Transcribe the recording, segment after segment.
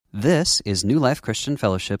This is New Life Christian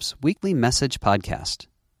Fellowship's weekly message podcast.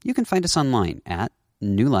 You can find us online at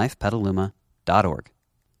newlifepetaluma.org.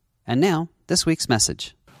 And now, this week's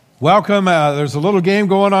message. Welcome. There's a little game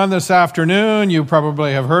going on this afternoon. You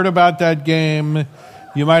probably have heard about that game.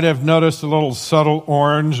 You might have noticed a little subtle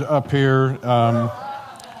orange up here. I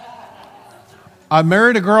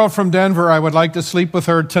married a girl from Denver. I would like to sleep with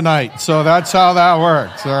her tonight. So that's how that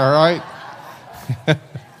works, all right?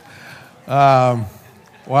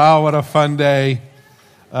 Wow, what a fun day.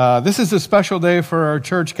 This is a special day for our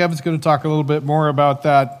church. Kevin's going to talk a little bit more about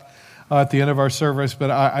that at the end of our service,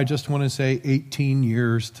 but I just want to say 18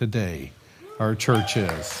 years today our church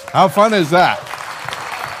is. How fun is that?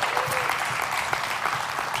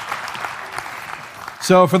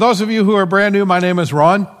 So for those of you who are brand new, my name is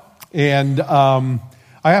Ron, and I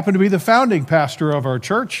happen to be the founding pastor of our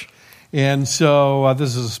church. And so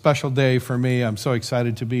this is a special day for me. I'm so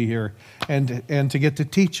excited to be here and to get to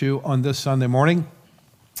teach you on this Sunday morning.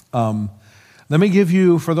 Let me give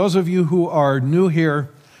you, for those of you who are new here,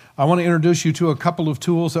 I want to introduce you to a couple of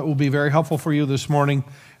tools that will be very helpful for you this morning.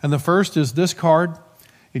 And the first is this card.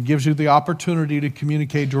 It gives you the opportunity to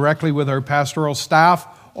communicate directly with our pastoral staff.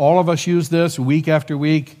 All of us use this week after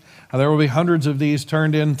week. There will be hundreds of these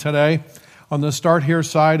turned in today. On the Start Here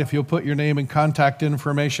side, if you'll put your name and contact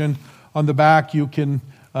information, on the back, you can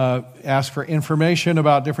ask for information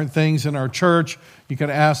about different things in our church. You can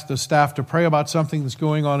ask the staff to pray about something that's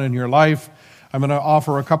going on in your life. I'm going to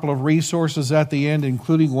offer a couple of resources at the end,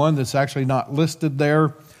 including one that's actually not listed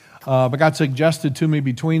there, but got suggested to me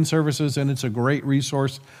between services, and it's a great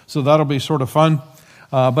resource, so that'll be sort of fun.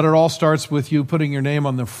 But it all starts with you putting your name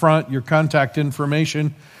on the front, your contact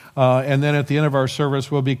information, and then at the end of our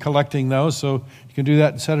service, we'll be collecting those, so you can do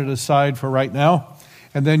that and set it aside for right now.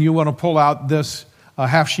 And then you want to pull out this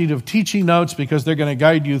half sheet of teaching notes because they're going to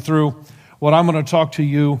guide you through what I'm going to talk to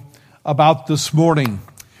you about this morning.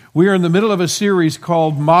 We are in the middle of a series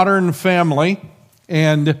called Modern Family.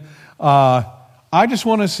 And I just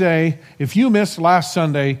want to say, if you missed last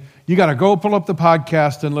Sunday, you got to go pull up the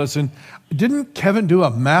podcast and listen. Didn't Kevin do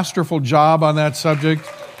a masterful job on that subject?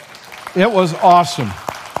 It was awesome.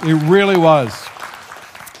 It really was.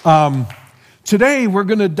 Today, we're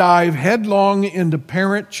going to dive headlong into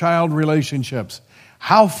parent-child relationships.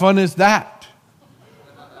 How fun is that?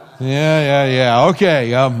 Yeah.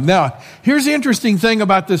 Okay. Now, here's the interesting thing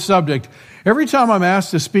about this subject. Every time I'm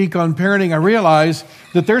asked to speak on parenting, I realize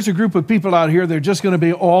that there's a group of people out here that are just going to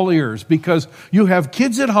be all ears because you have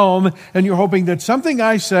kids at home and you're hoping that something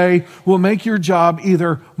I say will make your job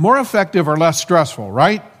either more effective or less stressful,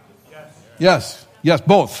 right? Yes,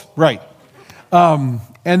 both, right. And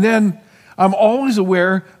then I'm always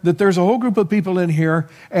aware that there's a whole group of people in here,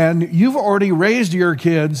 and you've already raised your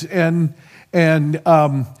kids, and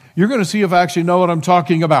you're going to see if I actually know what I'm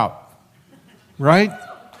talking about, right?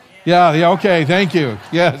 Yeah. Okay. Thank you.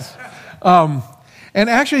 Yes. And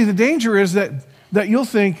actually, the danger is that you'll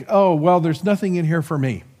think, oh, well, there's nothing in here for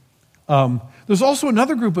me. There's also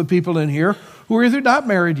another group of people in here who are either not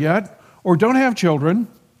married yet, or don't have children,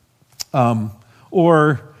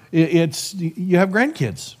 or you have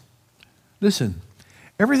grandkids. Listen,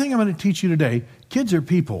 everything I'm going to teach you today, kids are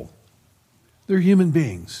people. They're human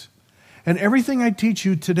beings. And everything I teach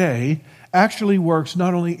you today actually works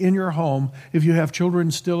not only in your home, if you have children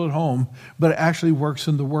still at home, but it actually works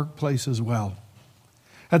in the workplace as well.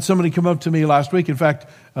 Had somebody come up to me last week. In fact,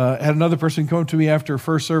 had another person come up to me after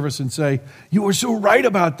first service and say, "You were so right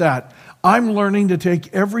about that. I'm learning to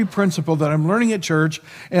take every principle that I'm learning at church,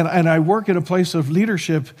 and I work at a place of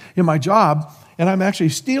leadership in my job, and I'm actually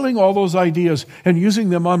stealing all those ideas and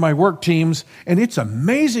using them on my work teams, and it's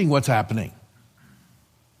amazing what's happening."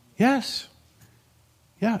 Yes.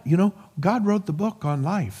 Yeah, God wrote the book on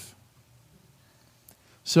life.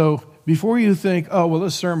 So before you think, oh, well,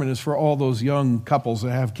 this sermon is for all those young couples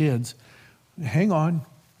that have kids, hang on,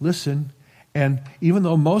 listen. And even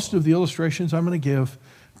though most of the illustrations I'm going to give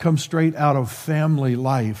come straight out of family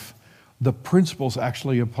life, the principles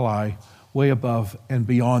actually apply way above and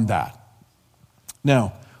beyond that.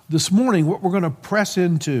 Now, this morning, what we're going to press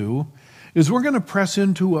into is we're going to press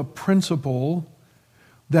into a principle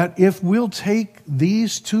that if we'll take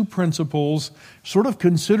these two principles, sort of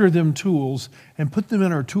consider them tools, and put them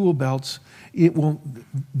in our tool belts,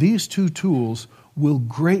 these two tools will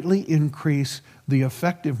greatly increase the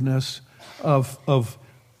effectiveness of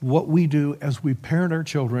what we do as we parent our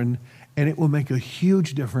children, and it will make a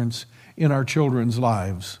huge difference in our children's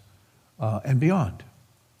lives and beyond.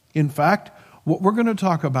 In fact, what we're going to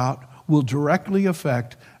talk about will directly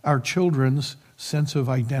affect our children's sense of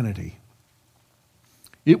identity.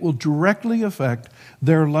 It will directly affect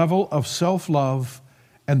their level of self-love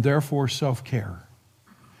and therefore self-care.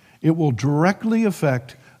 It will directly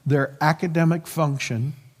affect their academic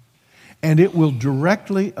function, and it will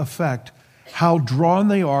directly affect how drawn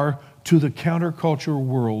they are to the counterculture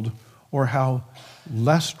world or how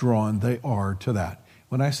less drawn they are to that.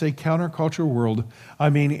 When I say counterculture world, I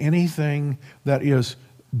mean anything that is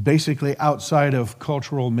basically outside of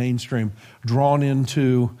cultural mainstream, drawn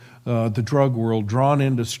into the drug world, drawn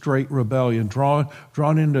into straight rebellion, drawn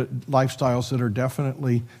into lifestyles that are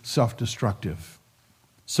definitely self-destructive.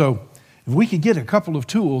 So if we could get a couple of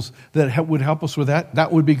tools that would help us with that,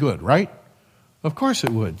 that would be good, right? Of course it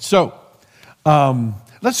would. So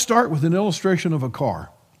let's start with an illustration of a car.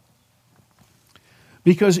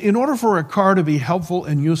 Because in order for a car to be helpful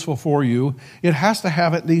and useful for you, it has to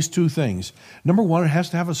have at least two things. Number one, it has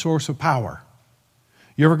to have a source of power.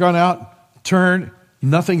 You ever gone out, turned,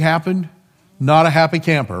 nothing happened? Not a happy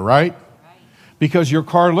camper, right? Because your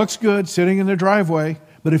car looks good sitting in the driveway,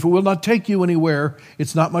 but if it will not take you anywhere,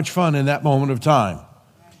 it's not much fun in that moment of time.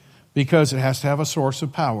 Because it has to have a source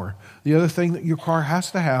of power. The other thing that your car has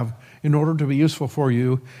to have in order to be useful for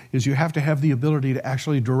you is you have to have the ability to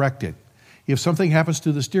actually direct it. If something happens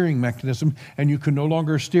to the steering mechanism and you can no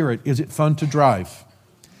longer steer it, is it fun to drive?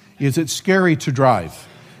 Is it scary to drive?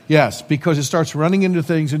 Yes, because it starts running into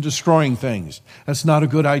things and destroying things. That's not a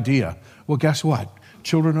good idea. Well, guess what?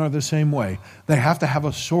 Children are the same way. They have to have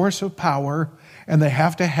a source of power and they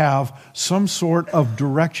have to have some sort of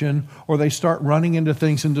direction or they start running into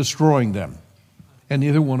things and destroying them. And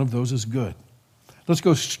neither one of those is good. Let's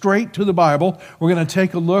go straight to the Bible. We're going to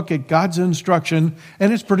take a look at God's instruction,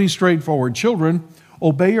 and it's pretty straightforward. Children,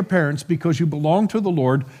 obey your parents because you belong to the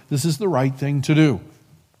Lord. This is the right thing to do.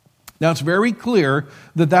 Now, it's very clear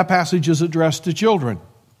that that passage is addressed to children.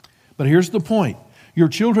 But here's the point. Your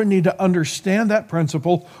children need to understand that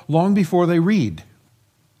principle long before they read.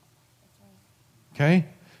 Okay?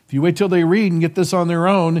 If you wait till they read and get this on their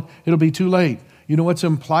own, it'll be too late. You know what's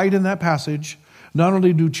implied in that passage? Not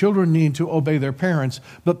only do children need to obey their parents,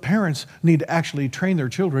 but parents need to actually train their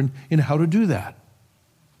children in how to do that.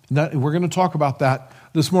 We're going to talk about that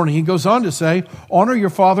this morning. He goes on to say, honor your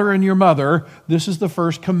father and your mother. This is the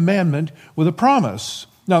first commandment with a promise.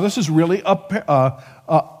 Now, this is really a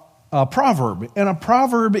proverb. And a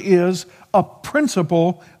proverb is a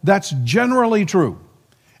principle that's generally true.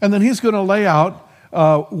 And then he's going to lay out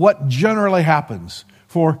what generally happens.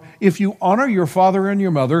 For if you honor your father and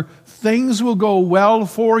your mother, things will go well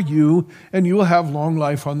for you and you will have long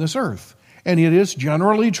life on this earth. And it is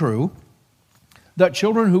generally true that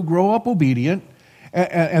children who grow up obedient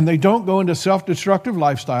and they don't go into self-destructive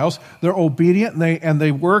lifestyles, they're obedient and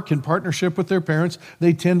they work in partnership with their parents,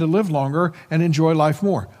 they tend to live longer and enjoy life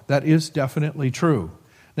more. That is definitely true.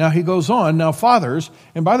 Now he goes on, now fathers,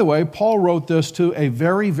 and by the way, Paul wrote this to a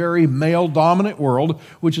very, very male-dominant world,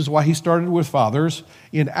 which is why he started with fathers.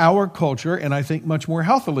 In our culture, and I think much more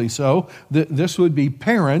healthily so, this would be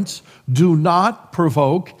parents, do not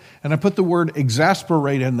provoke, and I put the word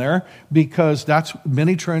exasperate in there because that's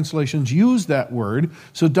many translations use that word,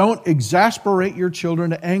 so don't exasperate your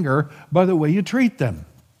children to anger by the way you treat them.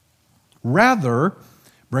 Rather,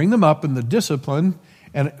 bring them up in the discipline,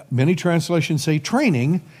 and many translations say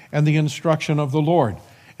training and the instruction of the Lord.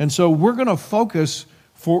 And so we're going to focus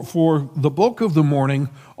for the bulk of the morning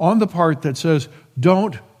on the part that says,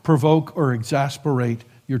 don't provoke or exasperate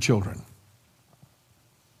your children.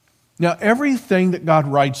 Now, everything that God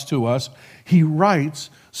writes to us, He writes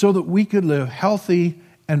so that we could live healthy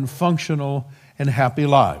and functional and happy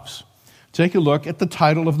lives. Take a look at the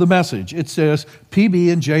title of the message. It says,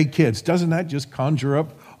 PB&J Kids. Doesn't that just conjure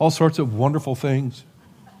up all sorts of wonderful things?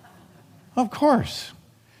 Of course.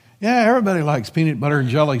 Yeah, everybody likes peanut butter and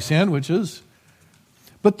jelly sandwiches.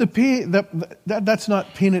 But that's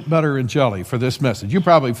not peanut butter and jelly for this message. You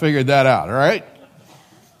probably figured that out, all right?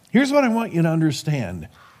 Here's what I want you to understand.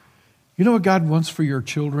 You know what God wants for your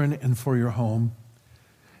children and for your home?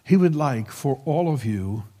 He would like for all of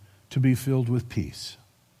you to be filled with peace.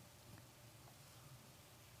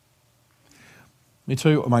 Let me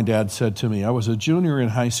tell you what my dad said to me. I was a junior in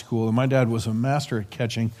high school, and my dad was a master at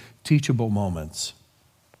catching teachable moments.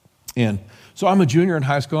 And so I'm a junior in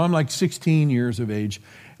high school. I'm like 16 years of age.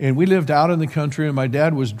 And we lived out in the country, and my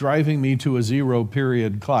dad was driving me to a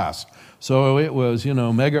zero-period class. So it was,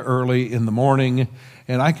 mega early in the morning.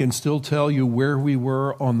 And I can still tell you where we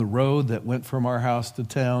were on the road that went from our house to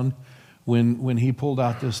town when he pulled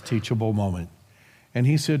out this teachable moment. And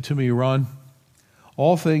he said to me, Ron,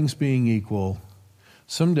 all things being equal,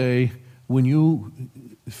 someday, when you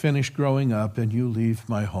finish growing up and you leave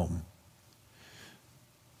my home,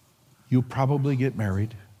 you'll probably get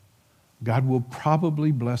married. God will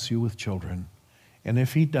probably bless you with children, And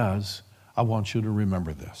if he does, I want you to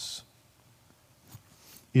remember this.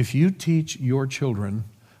 If you teach your children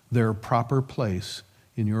their proper place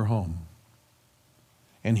in your home,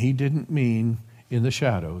 and he didn't mean in the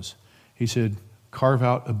shadows, he said, carve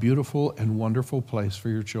out a beautiful and wonderful place for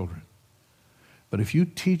your children. But if you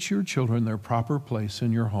teach your children their proper place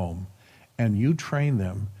in your home, and you train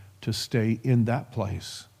them to stay in that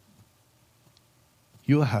place,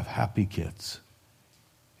 you'll have happy kids,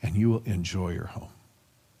 and you will enjoy your home.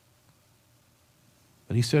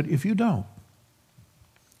 But he said, if you don't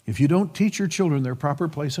teach your children their proper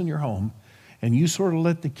place in your home, and you sort of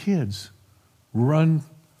let the kids run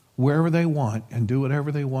wherever they want and do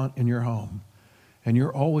whatever they want in your home, and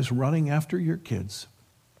you're always running after your kids,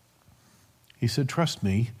 he said, trust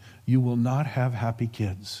me, you will not have happy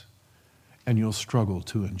kids, and you'll struggle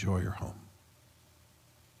to enjoy your home.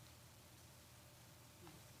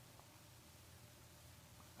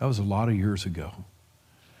 That was a lot of years ago.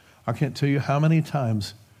 I can't tell you how many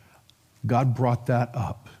times God brought that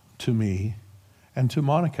up to me and to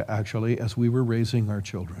Monica, actually, as we were raising our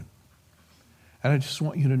children. And I just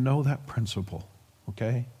want you to know that principle,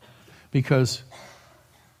 okay? Because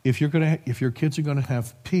if your kids are going to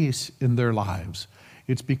have peace in their lives,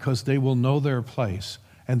 it's because they will know their place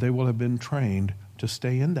and they will have been trained to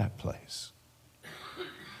stay in that place.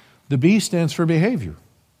 The B stands for behavior,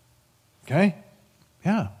 okay?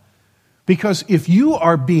 Yeah. Because if you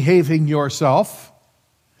are behaving yourself,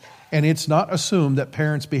 and it's not assumed that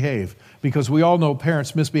parents behave, because we all know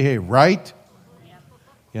parents misbehave, right?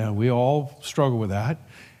 Yeah, we all struggle with that.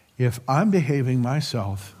 If I'm behaving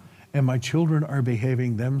myself and my children are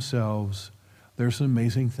behaving themselves, there's an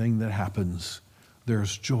amazing thing that happens.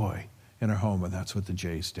 There's joy in our home, and that's what the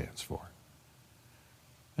J stands for.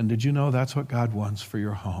 And did you know that's what God wants for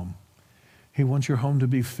your home? He wants your home to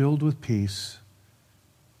be filled with peace.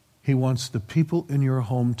 He wants the people in your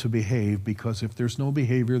home to behave, because if there's no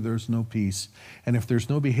behavior, there's no peace. And if there's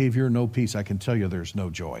no behavior, no peace, I can tell you there's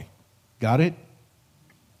no joy. Got it?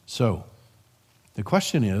 So, the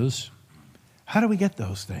question is, how do we get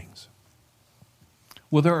those things?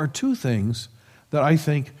 Well, there are two things that I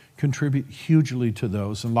think contribute hugely to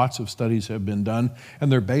those, and lots of studies have been done,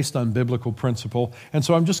 and they're based on biblical principle. And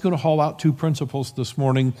so I'm just going to haul out two principles this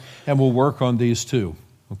morning, and we'll work on these two,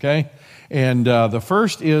 okay? And the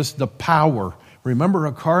first is the power. Remember,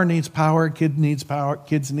 a car needs power, kids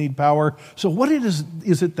need power. So what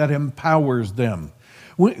is it that empowers them?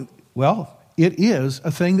 Well, it is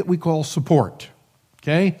a thing that we call support,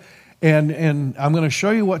 okay? And I'm going to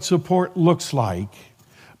show you what support looks like.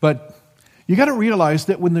 But you got to realize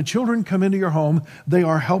that when the children come into your home, they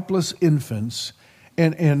are helpless infants.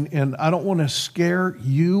 And I don't want to scare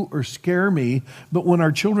you or scare me, but when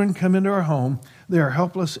our children come into our home, they are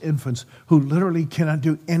helpless infants who literally cannot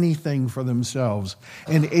do anything for themselves.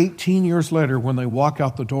 And 18 years later, when they walk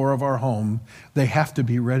out the door of our home, they have to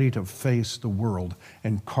be ready to face the world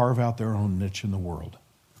and carve out their own niche in the world.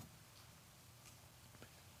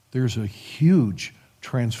 There's a huge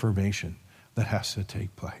transformation that has to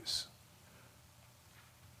take place.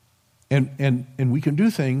 And we can do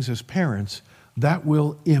things as parents that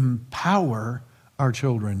will empower our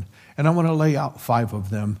children. And I want to lay out 5 of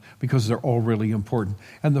them because they're all really important.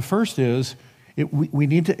 And the first is, we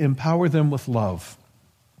need to empower them with love.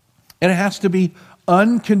 And it has to be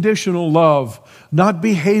unconditional love, not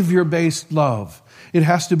behavior-based love. It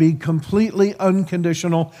has to be completely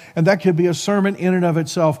unconditional, and that could be a sermon in and of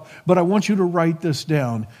itself. But I want you to write this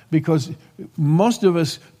down, because most of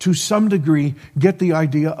us, to some degree, get the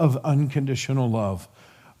idea of unconditional love.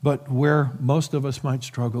 But where most of us might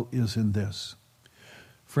struggle is in this.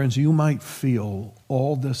 Friends, you might feel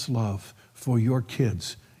all this love for your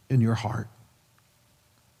kids in your heart.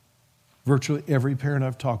 Virtually every parent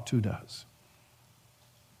I've talked to does.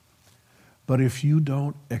 But if you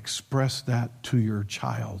don't express that to your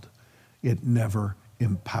child, it never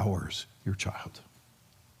empowers your child.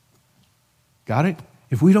 Got it?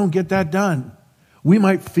 If we don't get that done, we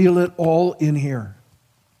might feel it all in here.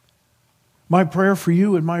 My prayer for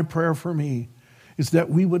you and my prayer for me is that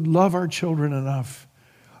we would love our children enough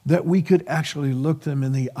that we could actually look them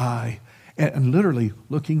in the eye, and literally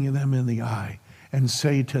looking them in the eye, and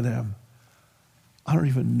say to them, I don't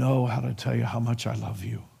even know how to tell you how much I love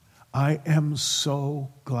you. I am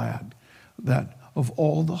so glad that of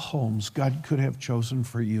all the homes God could have chosen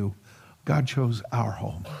for you, God chose our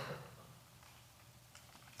home.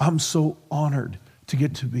 I'm so honored to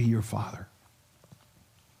get to be your father.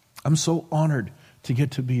 I'm so honored to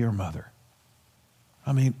get to be your mother.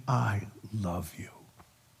 I mean, I love you.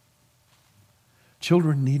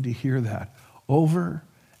 Children need to hear that over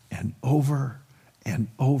and over and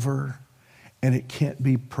over. And it can't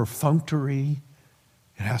be perfunctory.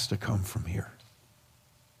 It has to come from here.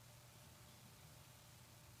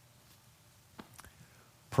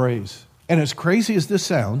 Praise. And as crazy as this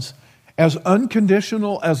sounds, as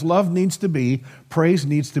unconditional as love needs to be, praise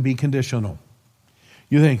needs to be conditional.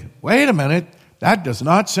 You think, wait a minute, that does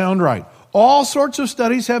not sound right. All sorts of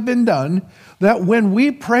studies have been done that when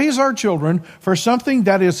we praise our children for something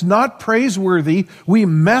that is not praiseworthy, we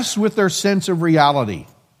mess with their sense of reality.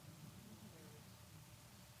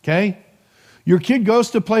 Okay? Your kid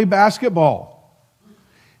goes to play basketball.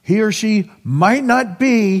 He or she might not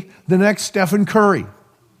be the next Stephen Curry.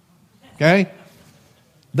 Okay?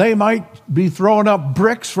 They might be throwing up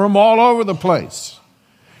bricks from all over the place.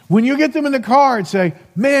 When you get them in the car and say,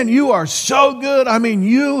 man, you are so good. I mean,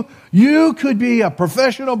 you could be a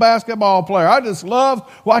professional basketball player. I just love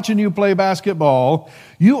watching you play basketball.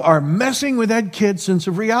 You are messing with that kid's sense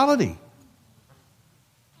of reality.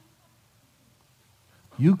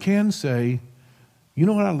 You can say, you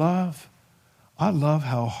know what I love? I love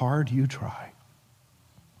how hard you try.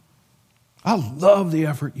 I love the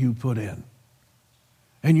effort you put in.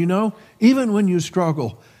 And you know, even when you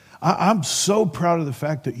struggle, I'm so proud of the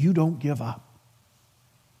fact that you don't give up.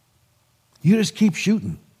 You just keep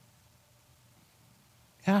shooting.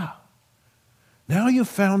 Yeah. Now you've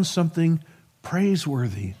found something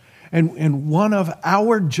praiseworthy. And one of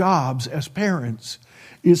our jobs as parents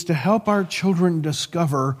is to help our children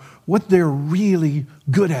discover what they're really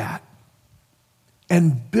good at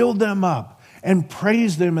and build them up and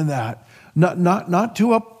praise them in that. Not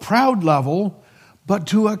to a proud level, but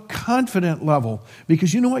to a confident level.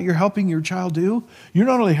 Because you know what you're helping your child do? You're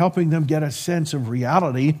not only helping them get a sense of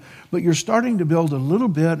reality, but you're starting to build a little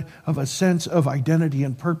bit of a sense of identity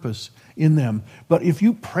and purpose in them. But if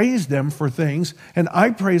you praise them for things, and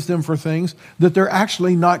I praise them for things that they're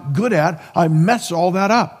actually not good at, I mess all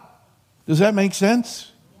that up. Does that make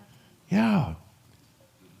sense? Yeah.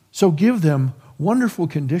 So give them wonderful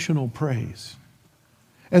conditional praise.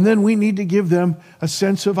 And then we need to give them a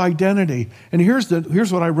sense of identity. And here's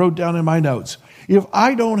what I wrote down in my notes. If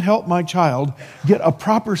I don't help my child get a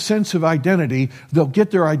proper sense of identity, they'll get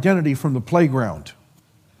their identity from the playground.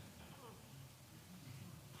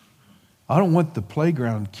 I don't want the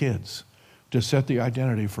playground kids to set the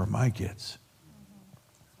identity for my kids.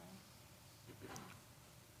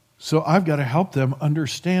 So I've got to help them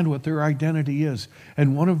understand what their identity is.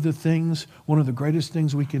 And one of the greatest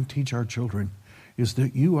things we can teach our children is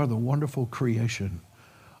that you are the wonderful creation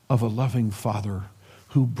of a loving Father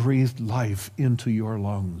who breathed life into your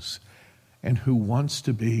lungs and who wants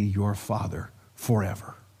to be your Father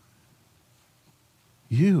forever.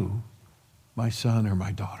 You, my son or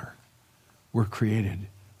my daughter, were created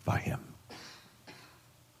by Him.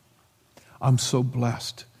 I'm so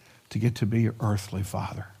blessed to get to be your earthly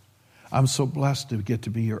father. I'm so blessed to get to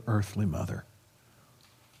be your earthly mother.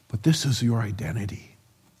 But this is your identity.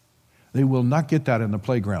 They will not get that in the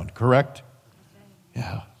playground, correct?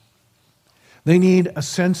 Yeah. They need a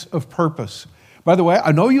sense of purpose. By the way,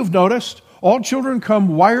 I know you've noticed, all children come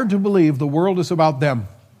wired to believe the world is about them.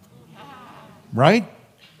 Right?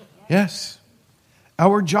 Yes.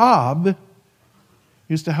 Our job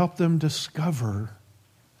is to help them discover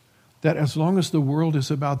that as long as the world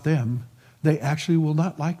is about them, they actually will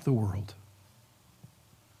not like the world.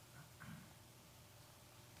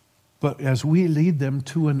 But as we lead them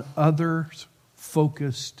to an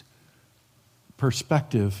others-focused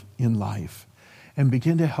perspective in life and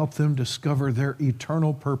begin to help them discover their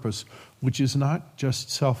eternal purpose, which is not just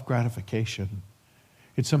self-gratification.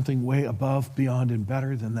 It's something way above, beyond, and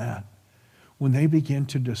better than that. When they begin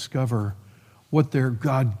to discover what their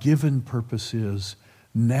God-given purpose is,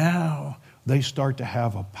 now they start to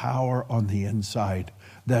have a power on the inside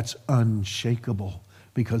that's unshakable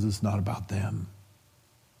because it's not about them.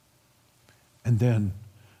 And then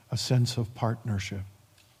a sense of partnership.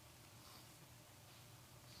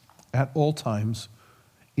 At all times,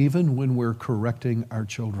 even when we're correcting our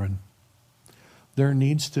children, there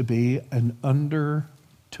needs to be an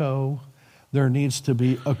undertow. There needs to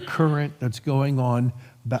be a current that's going on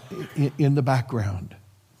in the background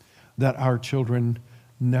that our children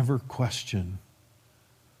never question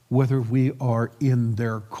whether we are in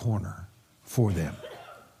their corner for them.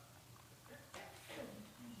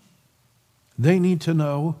 They need to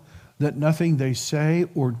know that nothing they say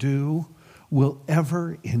or do will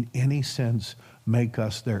ever, in any sense, make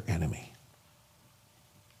us their enemy.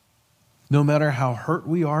 No matter how hurt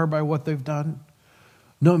we are by what they've done,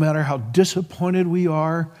 no matter how disappointed we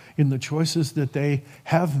are in the choices that they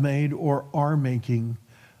have made or are making,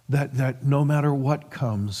 that no matter what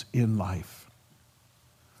comes in life,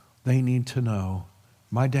 they need to know,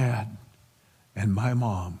 my dad and my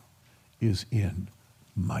mom is in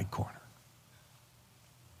my corner.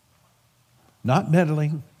 Not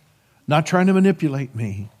meddling, not trying to manipulate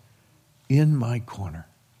me, in my corner.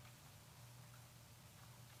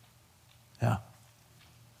 Yeah.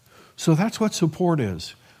 So that's what support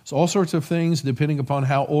is. It's all sorts of things, depending upon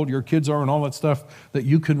how old your kids are and all that stuff, that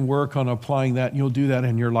you can work on applying that. And you'll do that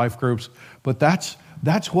in your life groups. But that's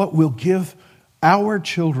what will give our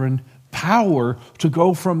children power to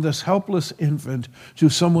go from this helpless infant to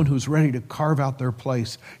someone who's ready to carve out their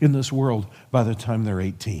place in this world by the time they're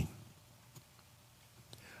 18.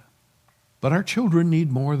 But our children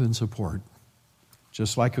need more than support.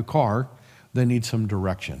 Just like a car, they need some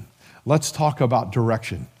direction. Let's talk about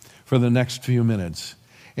direction for the next few minutes.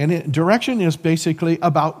 And direction is basically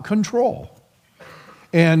about control.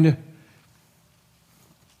 And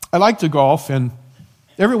I like to golf, and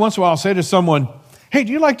every once in a while I'll say to someone, "Hey,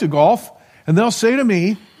 do you like to golf?" And they'll say to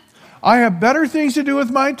me, "I have better things to do with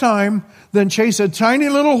my time than chase a tiny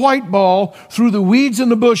little white ball through the weeds and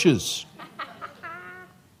the bushes."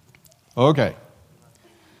 Okay.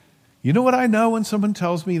 You know what I know when someone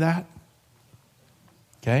tells me that?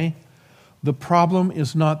 Okay? The problem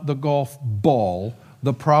is not the golf ball.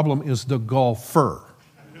 The problem is the golfer.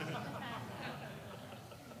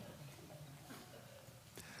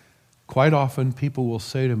 Quite often people will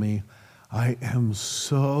say to me, "I am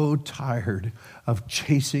so tired of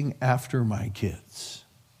chasing after my kids."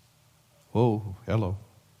 Oh, hello.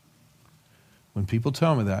 When people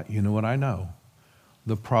tell me that, you know what I know?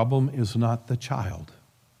 The problem is not the child.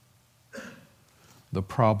 The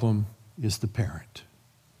problem is the parent.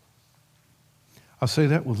 I'll say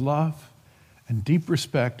that with love and deep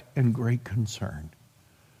respect and great concern.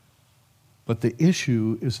 But the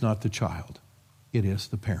issue is not the child. It is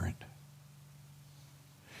the parent.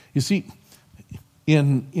 You see,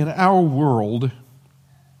 in our world,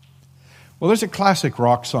 well, there's a classic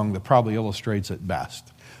rock song that probably illustrates it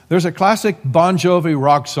best. There's a classic Bon Jovi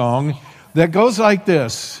rock song that goes like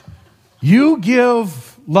this: "You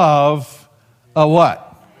give love a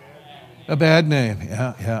what? A bad name."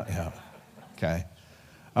 Yeah. Okay.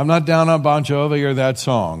 I'm not down on Bon Jovi or that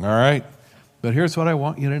song, all right? But here's what I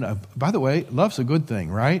want you to know. By the way, love's a good thing,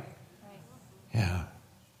 right? Yeah.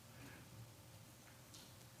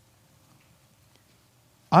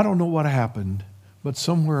 I don't know what happened, but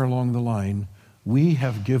somewhere along the line, we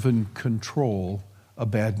have given control a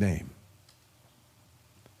bad name.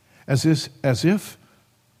 As if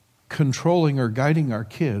controlling or guiding our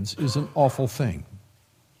kids is an awful thing.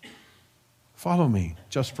 Follow me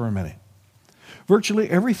just for a minute. Virtually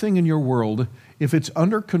everything in your world, if it's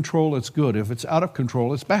under control, it's good. If it's out of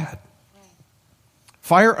control, it's bad.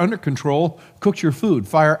 Fire under control cooks your food.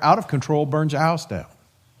 Fire out of control burns your house down.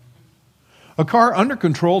 A car under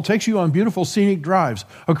control takes you on beautiful scenic drives.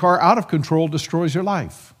 A car out of control destroys your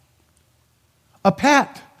life. A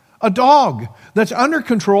pet, a dog that's under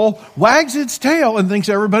control wags its tail and thinks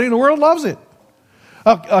everybody in the world loves it.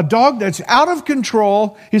 A dog that's out of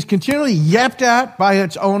control is continually yapped at by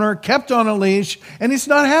its owner, kept on a leash, and it's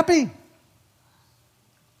not happy.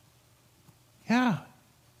 Yeah.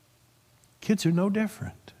 Kids are no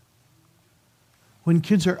different. When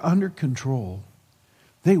kids are under control,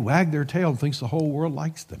 they wag their tail and thinks the whole world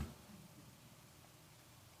likes them.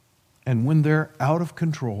 And when they're out of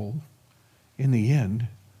control, in the end,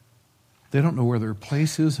 they don't know where their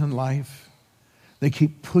place is in life. They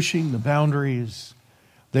keep pushing the boundaries.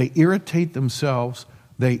 They irritate themselves.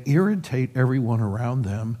 They irritate everyone around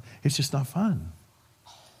them. It's just not fun.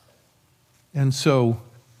 And so,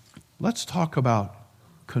 let's talk about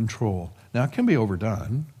control. Now, it can be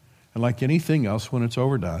overdone. And like anything else, when it's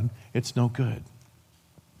overdone, it's no good.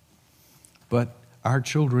 But our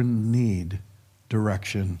children need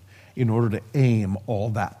direction in order to aim all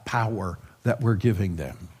that power that we're giving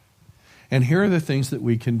them. And here are the things that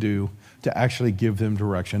we can do to actually give them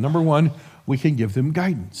direction. Number one, we can give them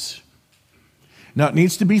guidance. Now, it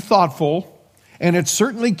needs to be thoughtful, and it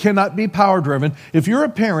certainly cannot be power-driven. If you're a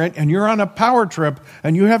parent and you're on a power trip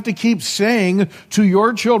and you have to keep saying to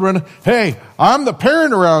your children, "Hey, I'm the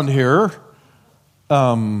parent around here,"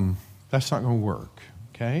 that's not going to work,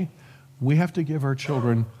 okay? We have to give our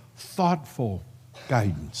children thoughtful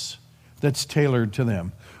guidance that's tailored to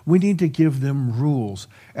them. We need to give them rules,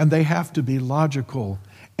 and they have to be logical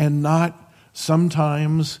and not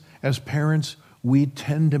sometimes, as parents, we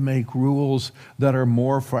tend to make rules that are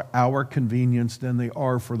more for our convenience than they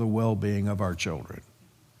are for the well-being of our children.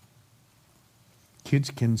 Kids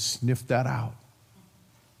can sniff that out.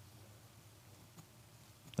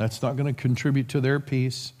 That's not going to contribute to their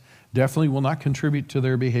peace, definitely will not contribute to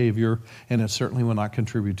their behavior, and it certainly will not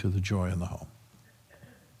contribute to the joy in the home.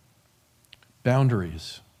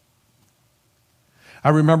 Boundaries. I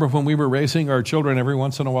remember when we were raising our children, every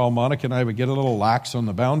once in a while, Monica and I would get a little lax on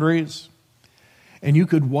the boundaries. And you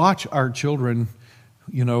could watch our children,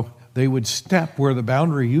 they would step where the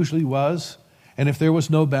boundary usually was. And if there was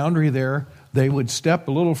no boundary there, they would step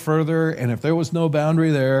a little further. And if there was no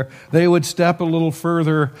boundary there, they would step a little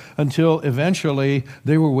further until eventually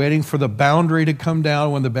they were waiting for the boundary to come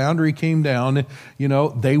down. When the boundary came down,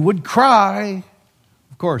 they would cry.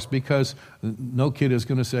 Of course, because no kid is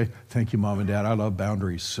going to say, "Thank you, Mom and Dad, I love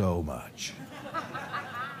boundaries so much."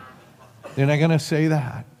 They're not going to say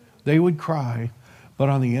that. They would cry. But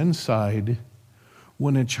on the inside,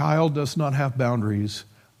 when a child does not have boundaries,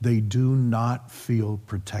 they do not feel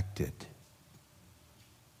protected.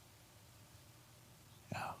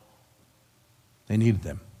 Yeah. They needed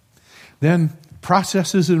them. Then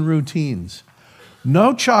processes and routines.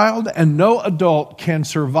 No child and no adult can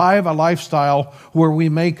survive a lifestyle where we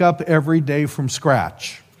make up every day from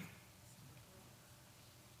scratch.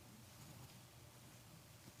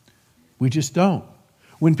 We just don't.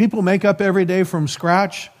 When people make up every day from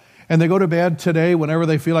scratch and they go to bed today whenever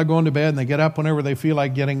they feel like going to bed, and they get up whenever they feel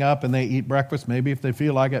like getting up, and they eat breakfast, maybe if they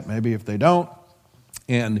feel like it, maybe if they don't,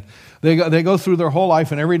 and they go through their whole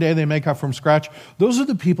life, and every day they make up from scratch, those are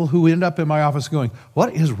the people who end up in my office going,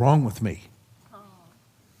 "What is wrong with me?"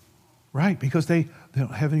 Right, because they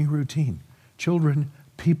don't have any routine. Children,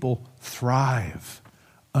 people thrive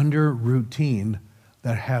under routine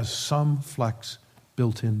that has some flex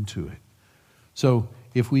built into it. So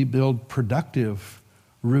if we build productive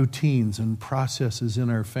routines and processes in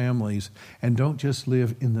our families and don't just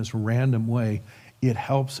live in this random way, it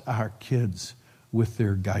helps our kids with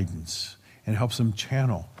their guidance and helps them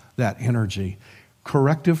channel that energy.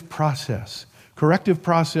 Corrective process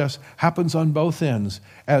happens on both ends.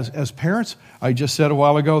 As parents, I just said a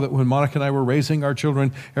while ago that when Monica and I were raising our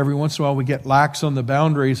children, every once in a while we get lax on the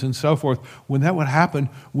boundaries and so forth. When that would happen,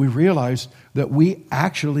 we realized that we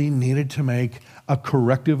actually needed to make a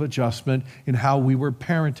corrective adjustment in how we were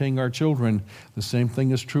parenting our children. The same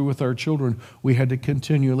thing is true with our children. We had to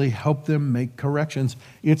continually help them make corrections.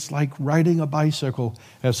 It's like riding a bicycle.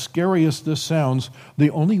 As scary as this sounds, the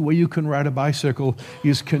only way you can ride a bicycle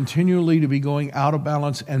is continually to be going out of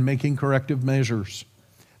balance and making corrective measures.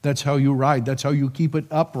 That's how you ride. That's how you keep it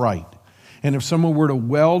upright. And if someone were to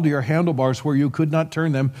weld your handlebars where you could not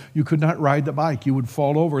turn them, you could not ride the bike. You would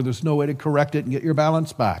fall over. There's no way to correct it and get your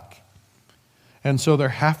balance back. And so there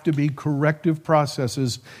have to be corrective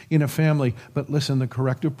processes in a family. But listen, the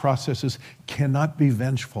corrective processes cannot be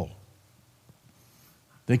vengeful.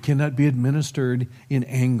 They cannot be administered in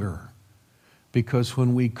anger. Because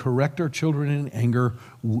when we correct our children in anger,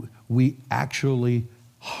 we actually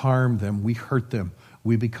harm them. We hurt them.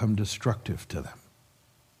 We become destructive to them.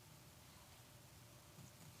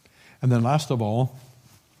 And then last of all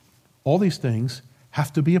these things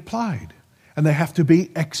have to be applied. And they have to be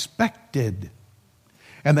expected.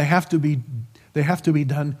 And they have to be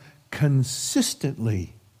done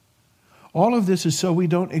consistently. All of this is so we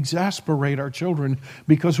don't exasperate our children,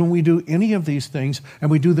 because when we do any of these things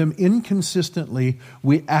and we do them inconsistently,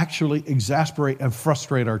 we actually exasperate and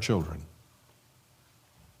frustrate our children.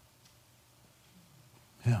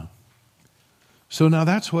 Yeah. So now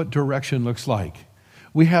that's what direction looks like.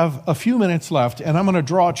 We have a few minutes left, and I'm going to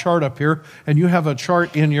draw a chart up here, and you have a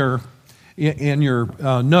chart in your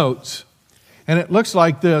notes. And it looks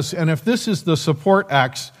like this. And if this is the support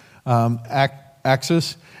axis, and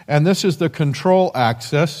this is the control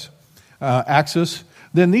axis,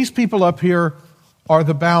 then these people up here are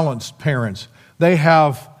the balanced parents. They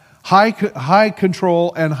have high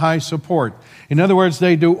control and high support. In other words,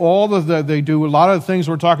 they do they do a lot of the things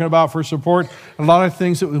we're talking about for support, a lot of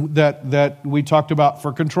things that we talked about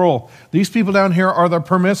for control. These people down here are the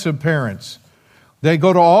permissive parents. They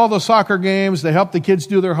go to all the soccer games. They help the kids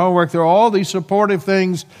do their homework. They're all these supportive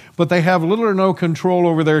things, but they have little or no control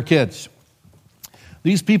over their kids.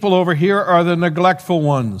 These people over here are the neglectful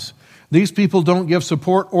ones. These people don't give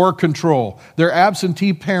support or control. They're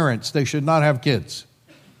absentee parents. They should not have kids.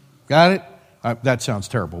 Got it? That sounds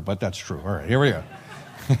terrible, but that's true. All right, here we go.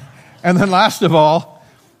 And then last of all,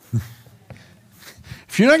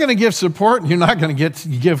 if you're not going to give support and you're not going to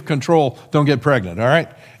give control, don't get pregnant, all right?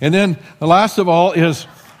 And then the last of all is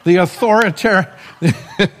the authoritarian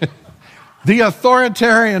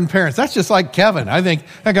parents. That's just like Kevin. I think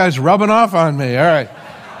that guy's rubbing off on me. All right.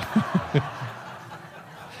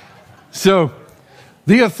 So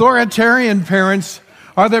the authoritarian parents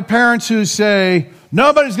are the parents who say,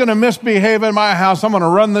 Nobody's going to misbehave in my house. I'm going to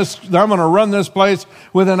run this place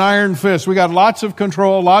with an iron fist. We got lots of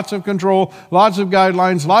control, lots of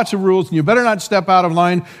guidelines, lots of rules, and you better not step out of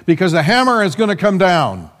line because the hammer is going to come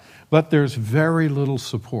down. But there's very little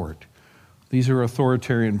support. These are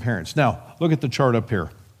authoritarian parents. Now, look at the chart up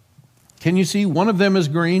here. Can you see one of them is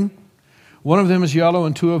green, one of them is yellow,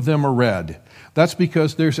 and two of them are red? That's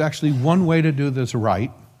because there's actually one way to do this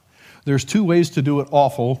right. There's two ways to do it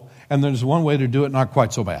awful, and there's one way to do it not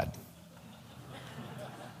quite so bad.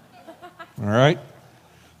 All right?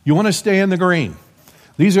 You want to stay in the green.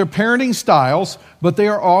 These are parenting styles, but they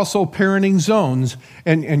are also parenting zones.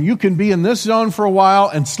 And you can be in this zone for a while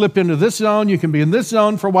and slip into this zone. You can be in this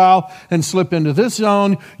zone for a while and slip into this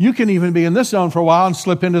zone. You can even be in this zone for a while and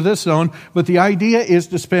slip into this zone. But the idea is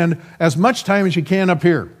to spend as much time as you can up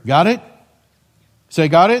here. Got it? Say,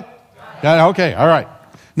 got it? Got it? Okay, all right.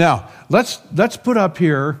 Now, let's put up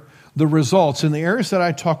here the results in the areas that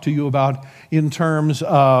I talked to you about in terms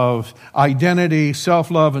of identity,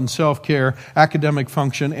 self-love, and self-care, academic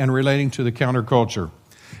function, and relating to the counterculture.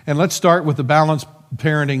 And let's start with the balanced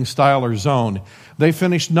parenting style or zone. They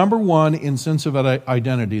finished number 1 in sense of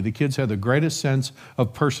identity. The kids had the greatest sense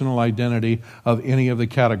of personal identity of any of the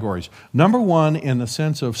categories. Number 1 in the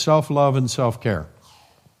sense of self-love and self-care.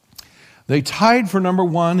 They tied for number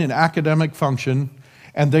 1 in academic function,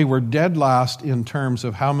 and they were dead last in terms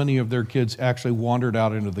of how many of their kids actually wandered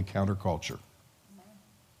out into the counterculture.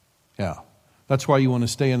 Yeah, that's why you want to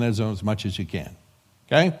stay in that zone as much as you can.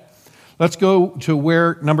 Okay? Let's go to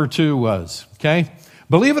where number 2 was. Okay?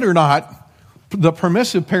 Believe it or not, the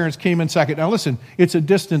permissive parents came in second. Now listen, it's a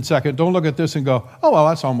distant second. Don't look at this and go, oh, well,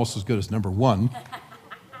 that's almost as good as number 1.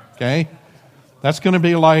 Okay? That's going to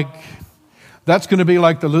be like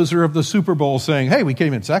the loser of the Super Bowl saying, hey, we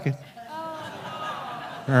came in second.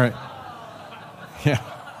 All right. Yeah.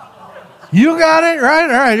 You got it, right?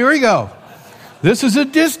 All right, here we go. This is a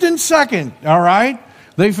distant second, all right?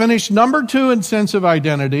 They finished number 2 in sense of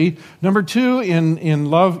identity, number 2 in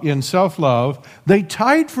love, in self-love. They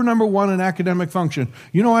tied for number 1 in academic function.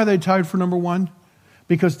 You know why they tied for number 1?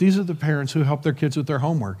 Because these are the parents who help their kids with their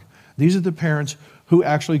homework. These are the parents who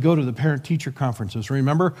actually go to the parent-teacher conferences.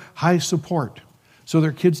 Remember, high support. So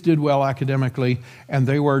their kids did well academically, and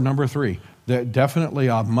they were number 3. That definitely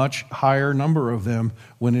a much higher number of them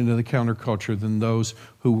went into the counterculture than those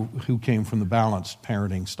who came from the balanced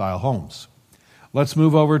parenting style homes. Let's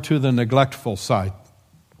move over to the neglectful side.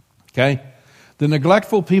 Okay? The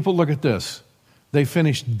neglectful people, look at this. They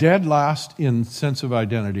finished dead last in sense of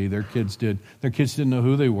identity. Their kids did. Their kids didn't know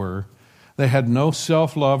who they were. They had no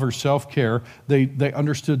self-love or self-care. They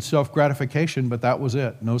understood self-gratification, but that was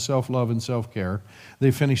it. No self-love and self-care. They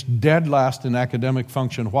finished dead last in academic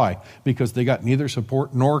function. Why? Because they got neither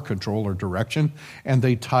support nor control or direction, and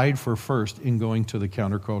they tied for first in going to the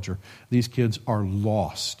counterculture. These kids are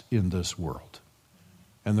lost in this world,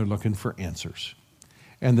 and they're looking for answers.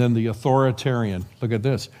 And then the authoritarian, look at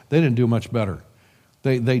this. They didn't do much better.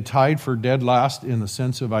 They tied for dead last in the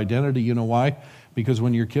sense of identity. You know why? Because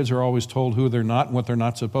when your kids are always told who they're not and what they're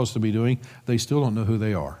not supposed to be doing, they still don't know who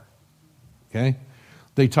they are. Okay?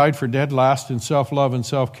 They tied for dead last in self-love and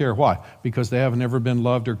self-care. Why? Because they haven't ever been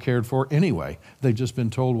loved or cared for anyway. They've just been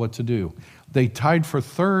told what to do. They tied for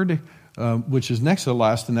third, which is next to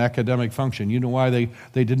last in academic function. You know why they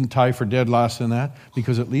didn't tie for dead last in that?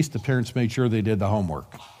 Because at least the parents made sure they did the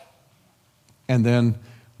homework. And then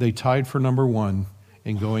they tied for number 1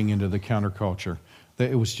 in going into the counterculture.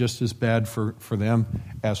 It was just as bad for them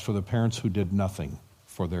as for the parents who did nothing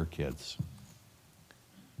for their kids.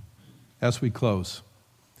 As we close,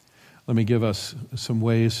 let me give us some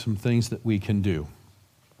ways, some things that we can do.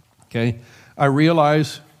 Okay? I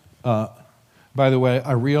realize, by the way,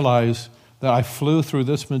 that I flew through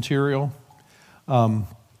this material.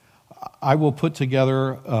 I will put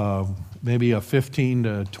together maybe a 15 to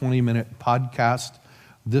 20-minute podcast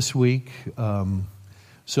this week.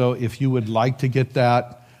 So if you would like to get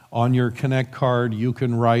that on your Connect card, you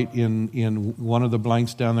can write in one of the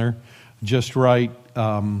blanks down there, just write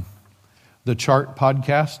the Chart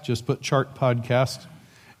Podcast. Just put Chart Podcast,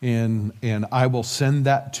 and I will send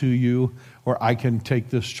that to you, or I can take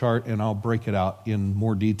this chart and I'll break it out in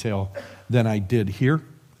more detail than I did here.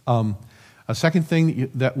 A second thing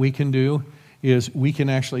that we can do is we can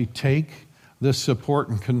actually take this support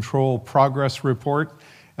and control progress report.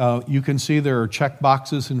 You can see there are check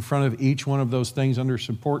boxes in front of each one of those things under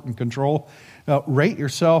support and control. Rate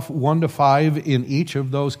yourself 1 to 5 in each of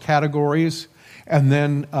those categories. And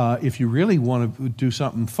then if you really want to do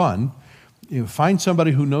something fun, find somebody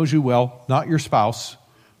who knows you well, not your spouse.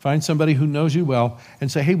 Find somebody who knows you well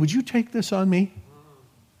and say, hey, would you take this on me?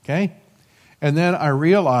 Okay? And then I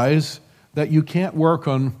realize that you can't work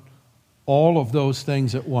on all of those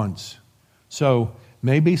things at once. So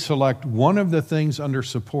maybe select one of the things under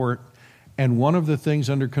support and one of the things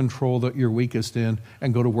under control that you're weakest in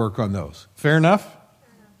and go to work on those. Fair enough?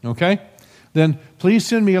 Okay? Then please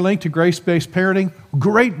send me a link to Grace-Based Parenting.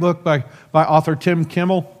 Great book by author Tim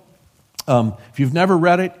Kimmel. If you've never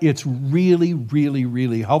read it, it's really, really,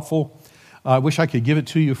 really helpful. I wish I could give it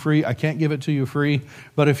to you free. I can't give it to you free.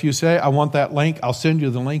 But if you say, I want that link, I'll send you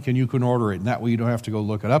the link and you can order it. And that way you don't have to go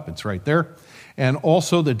look it up. It's right there. And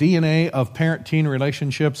also the DNA of Parent-Teen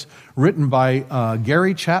Relationships, written by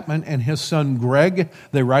Gary Chapman and his son Greg.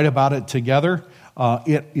 They write about it together.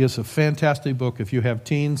 It is a fantastic book if you have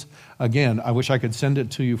teens. Again, I wish I could send it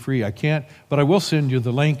to you free. I can't, but I will send you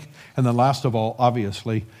the link. And then last of all,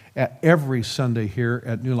 obviously, at every Sunday here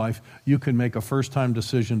at New Life, you can make a first-time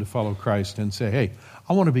decision to follow Christ and say, hey,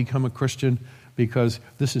 I want to become a Christian because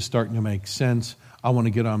this is starting to make sense. I want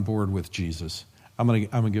to get on board with Jesus. I'm going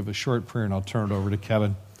to give a short prayer and I'll turn it over to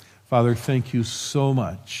Kevin. Father, thank you so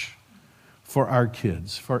much for our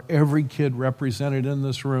kids, for every kid represented in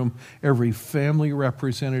this room, every family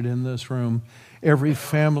represented in this room, every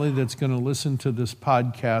family that's going to listen to this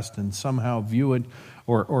podcast and somehow view it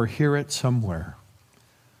or hear it somewhere.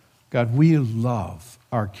 God, we love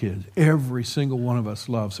our kids. Every single one of us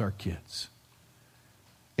loves our kids.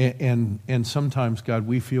 And sometimes, God,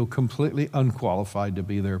 we feel completely unqualified to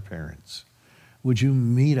be their parents. Would you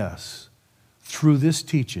meet us through this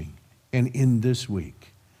teaching and in this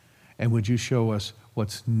week? And would you show us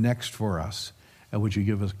what's next for us? And would you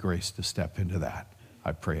give us grace to step into that?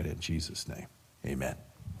 I pray it in Jesus' name. Amen.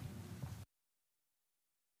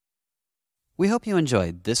 We hope you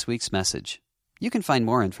enjoyed this week's message. You can find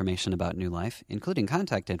more information about New Life, including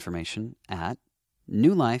contact information, at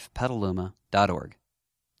newlifepetaluma.org.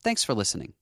 Thanks for listening.